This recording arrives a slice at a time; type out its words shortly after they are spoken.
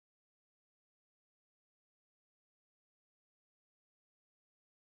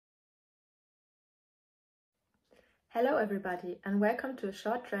Hello everybody and welcome to a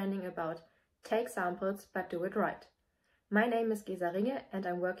short training about take samples but do it right. My name is Gesa Ringe and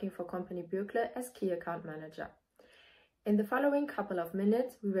I'm working for company Bürkle as Key Account Manager. In the following couple of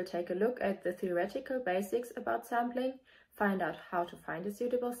minutes we will take a look at the theoretical basics about sampling, find out how to find a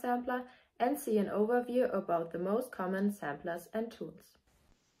suitable sampler and see an overview about the most common samplers and tools.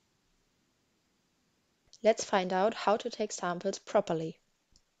 Let's find out how to take samples properly.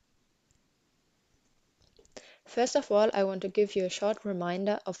 First of all, I want to give you a short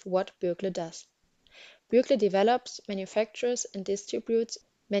reminder of what Bürkle does. Bürkle develops, manufactures and distributes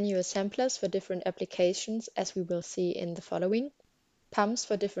manual samplers for different applications, as we will see in the following. Pumps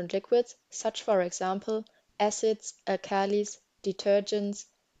for different liquids, such for example acids, alkalis, detergents,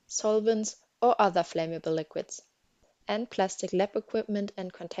 solvents or other flammable liquids. And plastic lab equipment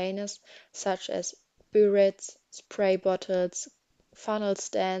and containers such as burettes, spray bottles, funnel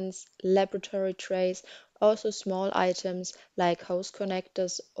stands, laboratory trays, also small items like hose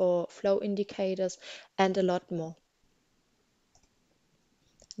connectors or flow indicators, and a lot more.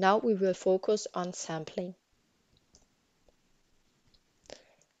 Now we will focus on sampling.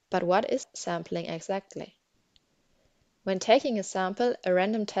 But what is sampling exactly? When taking a sample, a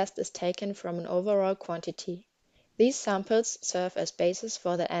random test is taken from an overall quantity. These samples serve as basis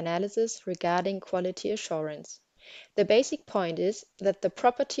for the analysis regarding quality assurance. The basic point is that the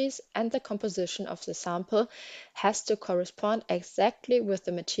properties and the composition of the sample has to correspond exactly with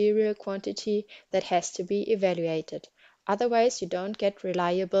the material quantity that has to be evaluated. Otherwise, you don't get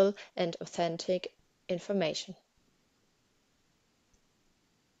reliable and authentic information.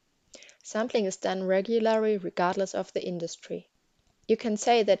 Sampling is done regularly regardless of the industry. You can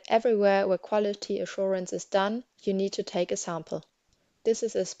say that everywhere where quality assurance is done, you need to take a sample. This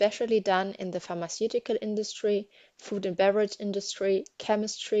is especially done in the pharmaceutical industry, food and beverage industry,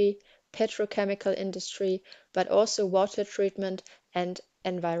 chemistry, petrochemical industry, but also water treatment and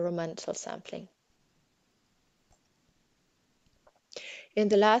environmental sampling. In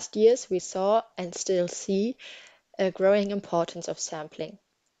the last years, we saw and still see a growing importance of sampling.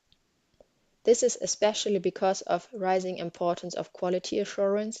 This is especially because of rising importance of quality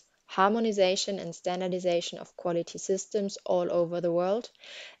assurance, harmonization and standardization of quality systems all over the world,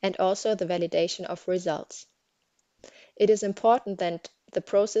 and also the validation of results. It is important that the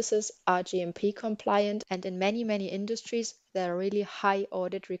processes are GMP compliant, and in many industries there are really high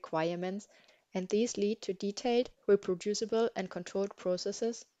audit requirements, and these lead to detailed, reproducible and controlled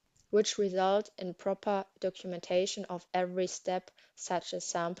processes which result in proper documentation of every step, such as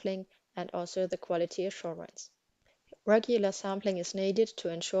sampling and also the quality assurance. Regular sampling is needed to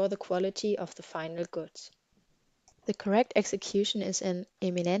ensure the quality of the final goods. The correct execution is an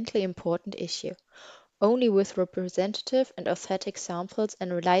eminently important issue. Only with representative and authentic samples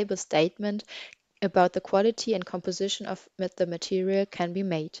and reliable statement about the quality and composition of the material can be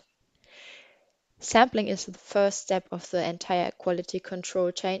made. Sampling is the first step of the entire quality control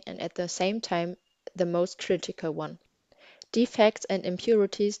chain and at the same time the most critical one. Defects and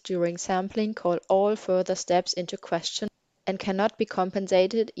impurities during sampling call all further steps into question and cannot be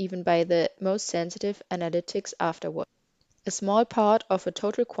compensated even by the most sensitive analytics afterward. A small part of a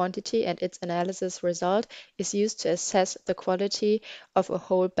total quantity and its analysis result is used to assess the quality of a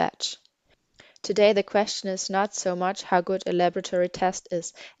whole batch. Today the question is not so much how good a laboratory test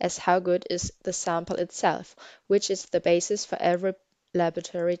is, as how good is the sample itself, which is the basis for every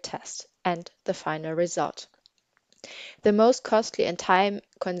laboratory test and the final result. The most costly and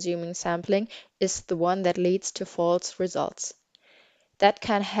time-consuming sampling is the one that leads to false results. That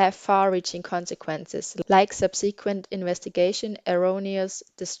can have far-reaching consequences, like subsequent investigation, erroneous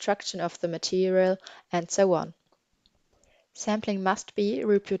destruction of the material, and so on. Sampling must be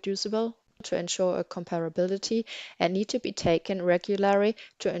reproducible to ensure a comparability and need to be taken regularly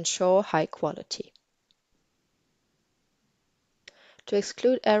to ensure high quality. To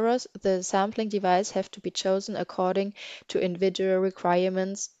exclude errors, the sampling device have to be chosen according to individual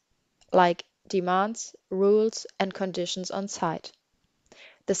requirements like demands, rules, and conditions on site.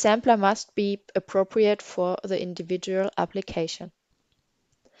 The sampler must be appropriate for the individual application.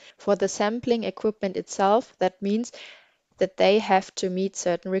 For the sampling equipment itself, that means that they have to meet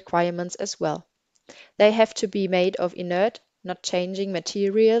certain requirements as well. They have to be made of inert, not changing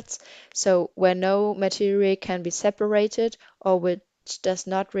materials, so where no material can be separated or which does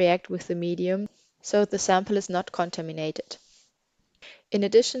not react with the medium, so the sample is not contaminated. In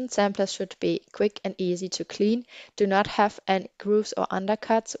addition, samplers should be quick and easy to clean, do not have any grooves or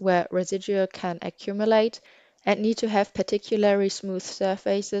undercuts where residual can accumulate, and need to have particularly smooth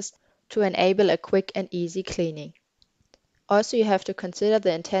surfaces to enable a quick and easy cleaning. Also, you have to consider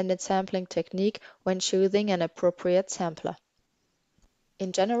the intended sampling technique when choosing an appropriate sampler.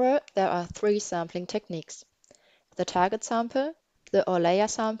 In general, there are three sampling techniques: the target sample, the or-layer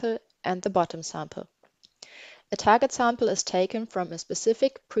sample, and the bottom sample. A target sample is taken from a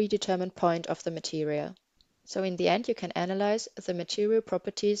specific predetermined point of the material. So in the end, you can analyze the material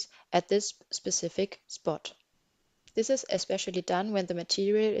properties at this specific spot. This is especially done when the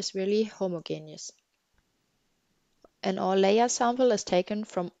material is really homogeneous. An all-layer sample is taken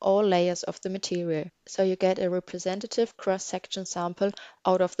from all layers of the material, so you get a representative cross-section sample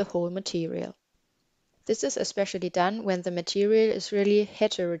out of the whole material. This is especially done when the material is really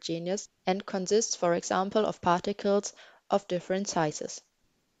heterogeneous and consists, for example, of particles of different sizes.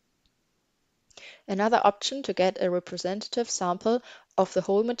 Another option to get a representative sample of the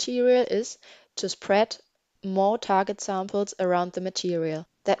whole material is to spread more target samples around the material.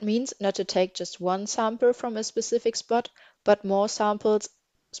 That means not to take just one sample from a specific spot, but more samples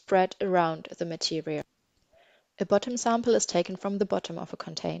spread around the material. A bottom sample is taken from the bottom of a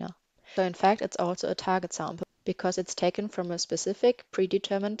container. So in fact, it's also a target sample because it's taken from a specific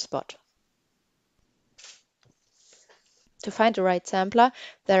predetermined spot. To find the right sampler,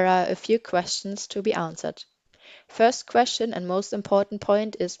 there are a few questions to be answered. First question and most important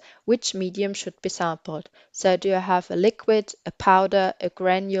point is which medium should be sampled. So do you have a liquid, a powder, a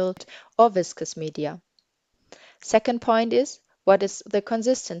granule, or viscous media? Second point is what is the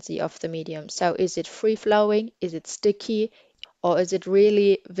consistency of the medium? So is it free-flowing, is it sticky, or is it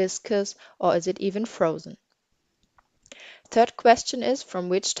really viscous, or is it even frozen? Third question is from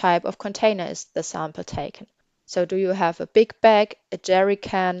which type of container is the sample taken? So do you have a big bag, a jerry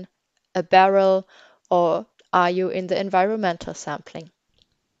can, a barrel, or are you in the environmental sampling?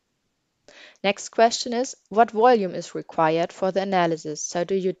 Next question is what volume is required for the analysis? So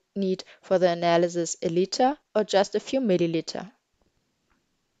do you need for the analysis a liter or just a few milliliter?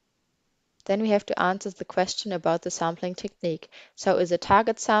 Then we have to answer the question about the sampling technique. So is a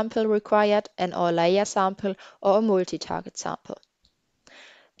target sample required, an all-layer sample, or a multi-target sample?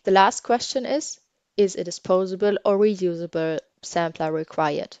 The last question is a disposable or reusable sampler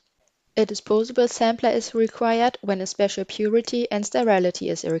required? A disposable sampler is required when a special purity and sterility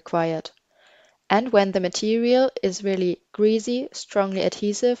is required, and when the material is really greasy, strongly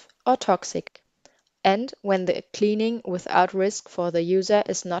adhesive, or toxic, and when the cleaning without risk for the user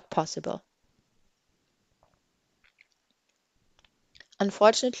is not possible.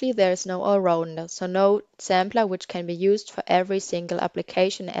 Unfortunately, there is no all-rounder, so no sampler which can be used for every single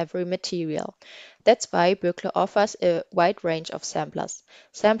application, every material. That's why Bürkle offers a wide range of samplers.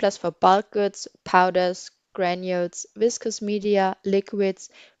 Samplers for bulk goods, powders, granules, viscous media, liquids,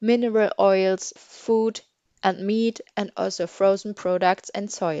 mineral oils, food and meat, and also frozen products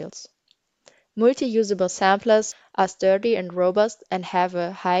and soils. Multi-usable samplers are sturdy and robust and have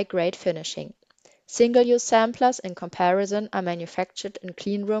a high-grade finishing. Single-use samplers, in comparison, are manufactured in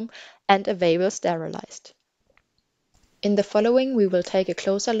cleanroom and available sterilized. In the following, we will take a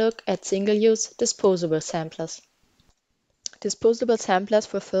closer look at single-use disposable samplers. Disposable samplers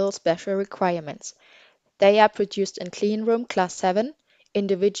fulfill special requirements. They are produced in cleanroom class 7,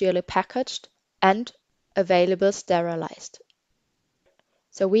 individually packaged, and available sterilized.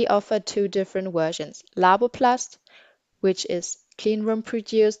 So we offer two different versions: Laboplast, which is cleanroom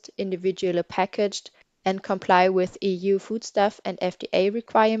produced, individually packaged, and comply with EU foodstuff and FDA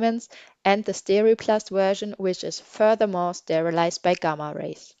requirements, and the Steriplast version, which is furthermore sterilized by gamma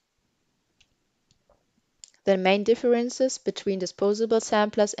rays. The main differences between disposable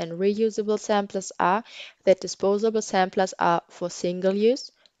samplers and reusable samplers are that disposable samplers are for single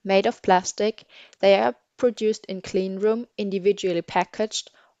use, made of plastic, they are produced in cleanroom, individually packaged,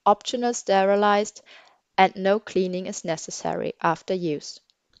 optional sterilized, and no cleaning is necessary after use.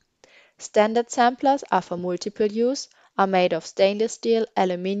 Standard samplers are for multiple use, are made of stainless steel,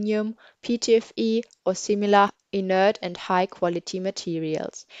 aluminium, PTFE, or similar inert and high-quality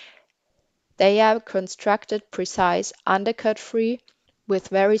materials. They are constructed precise, undercut-free, with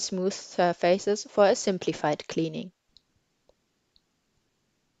very smooth surfaces for a simplified cleaning.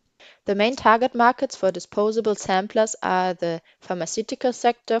 The main target markets for disposable samplers are the pharmaceutical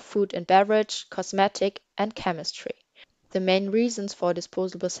sector, food and beverage, cosmetic, and chemistry. The main reasons for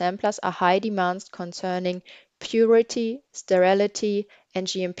disposable samplers are high demands concerning purity, sterility, and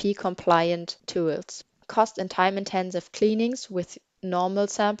GMP-compliant tools, cost and time-intensive cleanings with normal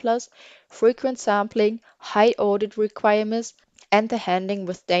samplers, frequent sampling, high audit requirements, and the handling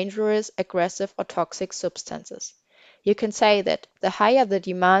with dangerous, aggressive, or toxic substances. You can say that the higher the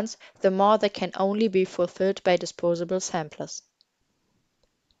demands, the more they can only be fulfilled by disposable samplers.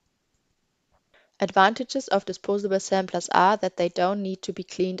 Advantages of disposable samplers are that they don't need to be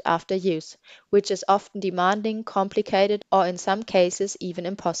cleaned after use, which is often demanding, complicated, or in some cases even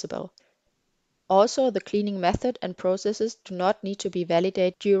impossible. Also, the cleaning method and processes do not need to be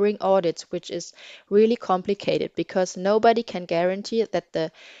validated during audits, which is really complicated because nobody can guarantee that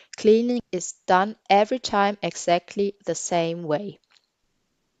the cleaning is done every time exactly the same way.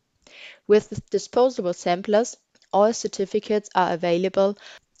 With disposable samplers, all certificates are available,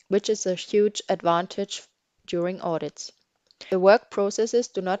 which is a huge advantage during audits. The work processes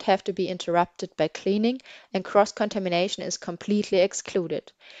do not have to be interrupted by cleaning, and cross-contamination is completely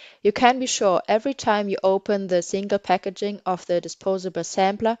excluded. You can be sure every time you open the single packaging of the disposable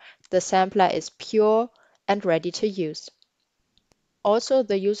sampler, the sampler is pure and ready to use. Also,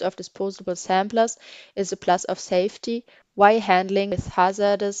 the use of disposable samplers is a plus of safety while handling with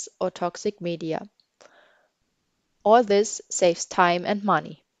hazardous or toxic media. All this saves time and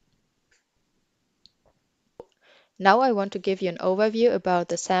money. Now I want to give you an overview about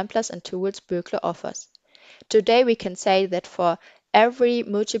the samplers and tools Bürkle offers. Today we can say that for every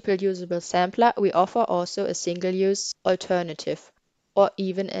multiple usable sampler, we offer also a single-use alternative or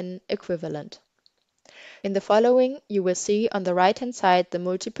even an equivalent. In the following, you will see on the right-hand side the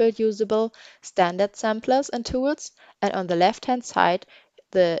multiple usable standard samplers and tools, and on the left-hand side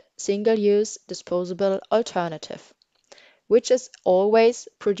the single-use disposable alternative, which is always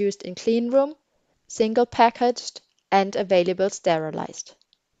produced in clean room, single packaged, and available sterilized.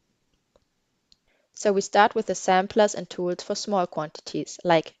 So we start with the samplers and tools for small quantities,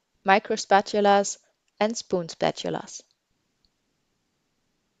 like micro spatulas and spoon spatulas.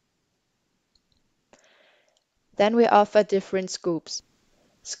 Then we offer different scoops.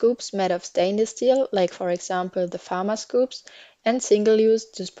 Scoops made of stainless steel, like for example the pharma scoops, and single-use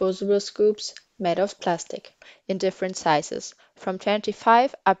disposable scoops made of plastic in different sizes, from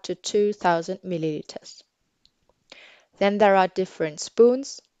 25 up to 2000 milliliters. Then there are different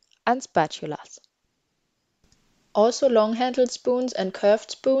spoons and spatulas. Also long-handled spoons and curved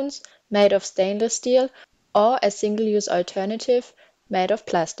spoons made of stainless steel, or a single-use alternative made of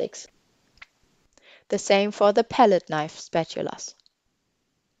plastics. The same for the palette knife spatulas.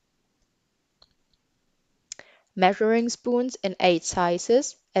 Measuring spoons in 8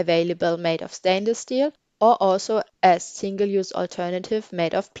 sizes, available made of stainless steel, or also as single-use alternative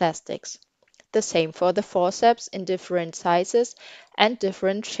made of plastics. The same for the forceps in different sizes and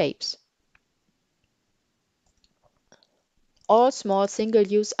different shapes. All small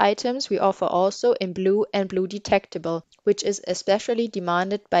single-use items we offer also in blue and blue detectable, which is especially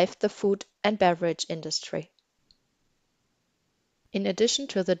demanded by the food and beverage industry. In addition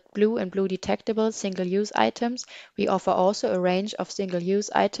to the blue and blue detectable single-use items, we offer also a range of single-use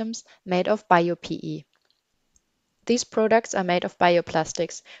items made of bio-PE. These products are made of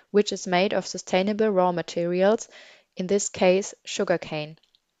bioplastics, which is made of sustainable raw materials, in this case sugarcane.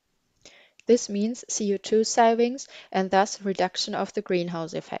 This means CO2 savings and thus reduction of the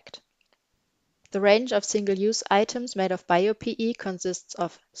greenhouse effect. The range of single-use items made of bio-PE consists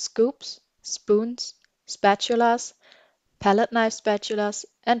of scoops, spoons, spatulas, palette knife spatulas,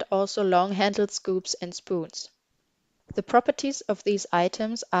 and also long-handled scoops and spoons. The properties of these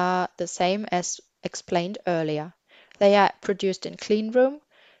items are the same as explained earlier. They are produced in clean room,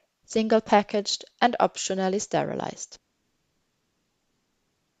 single packaged, and optionally sterilized.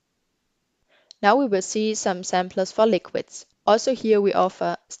 Now we will see some samplers for liquids. Also here we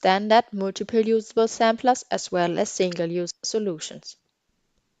offer standard multiple usable samplers as well as single-use solutions.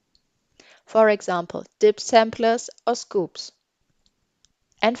 For example, dip samplers or scoops.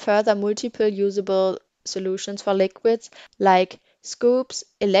 And further multiple usable solutions for liquids like scoops,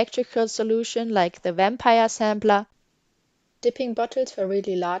 electrical solution like the vampire sampler, dipping bottles for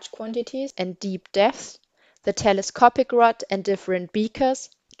really large quantities and deep depths, the telescopic rod and different beakers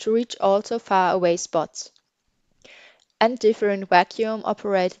to reach also far away spots, and different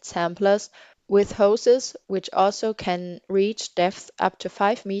vacuum-operated samplers with hoses which also can reach depths up to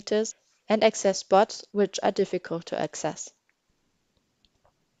 5 meters and access spots which are difficult to access.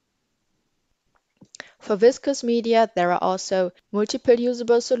 For viscous media, there are also multiple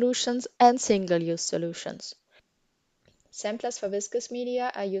usable solutions and single-use solutions. Samplers for viscous media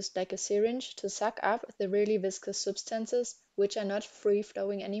are used like a syringe to suck up the really viscous substances which are not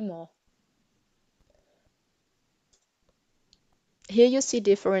free-flowing anymore. Here you see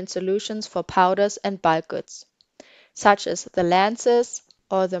different solutions for powders and bulk goods, such as the lances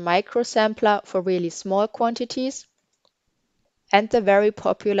or the microsampler for really small quantities, and the very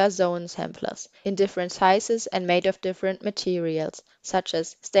popular zone samplers in different sizes and made of different materials, such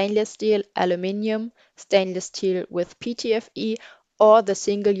as stainless steel, aluminium, stainless steel with PTFE, or the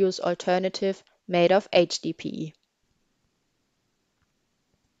single-use alternative made of HDPE.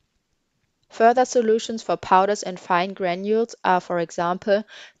 Further solutions for powders and fine granules are, for example,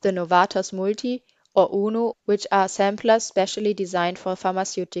 the Novartis Multi or UNO, which are samplers specially designed for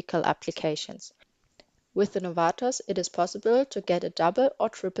pharmaceutical applications. With the Novartis, it is possible to get a double or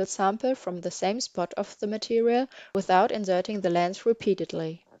triple sample from the same spot of the material without inserting the lens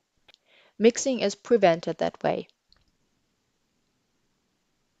repeatedly. Mixing is prevented that way.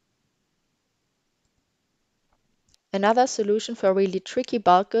 Another solution for really tricky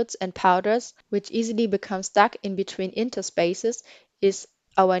bulk goods and powders, which easily become stuck in between interspaces, is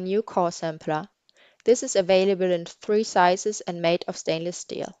our new core sampler. This is available in 3 sizes and made of stainless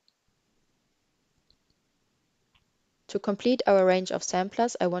steel. To complete our range of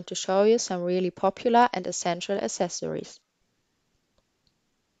samplers, I want to show you some really popular and essential accessories.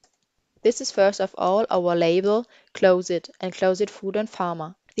 This is first of all our label, Close It and Close It Food and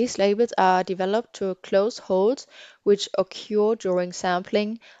Pharma. These labels are developed to close holes which occur during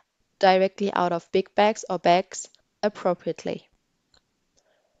sampling directly out of big bags or bags appropriately.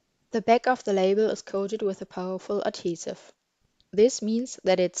 The back of the label is coated with a powerful adhesive. This means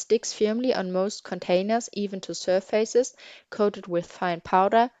that it sticks firmly on most containers, even to surfaces coated with fine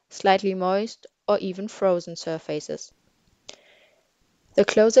powder, slightly moist, or even frozen surfaces. The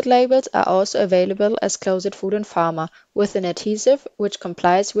Close-It labels are also available as Close-It Food and Pharma with an adhesive which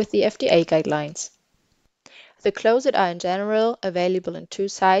complies with the FDA guidelines. The Close-It are in general available in 2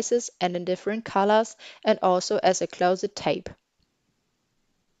 sizes and in different colors, and also as a Close-It tape.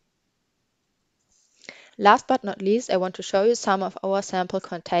 Last but not least, I want to show you some of our sample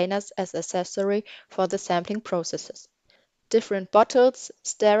containers as accessory for the sampling processes. Different bottles,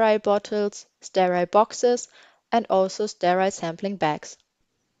 sterile boxes, and also sterile sampling bags.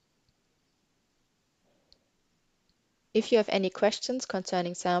 If you have any questions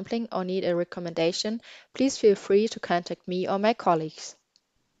concerning sampling or need a recommendation, please feel free to contact me or my colleagues.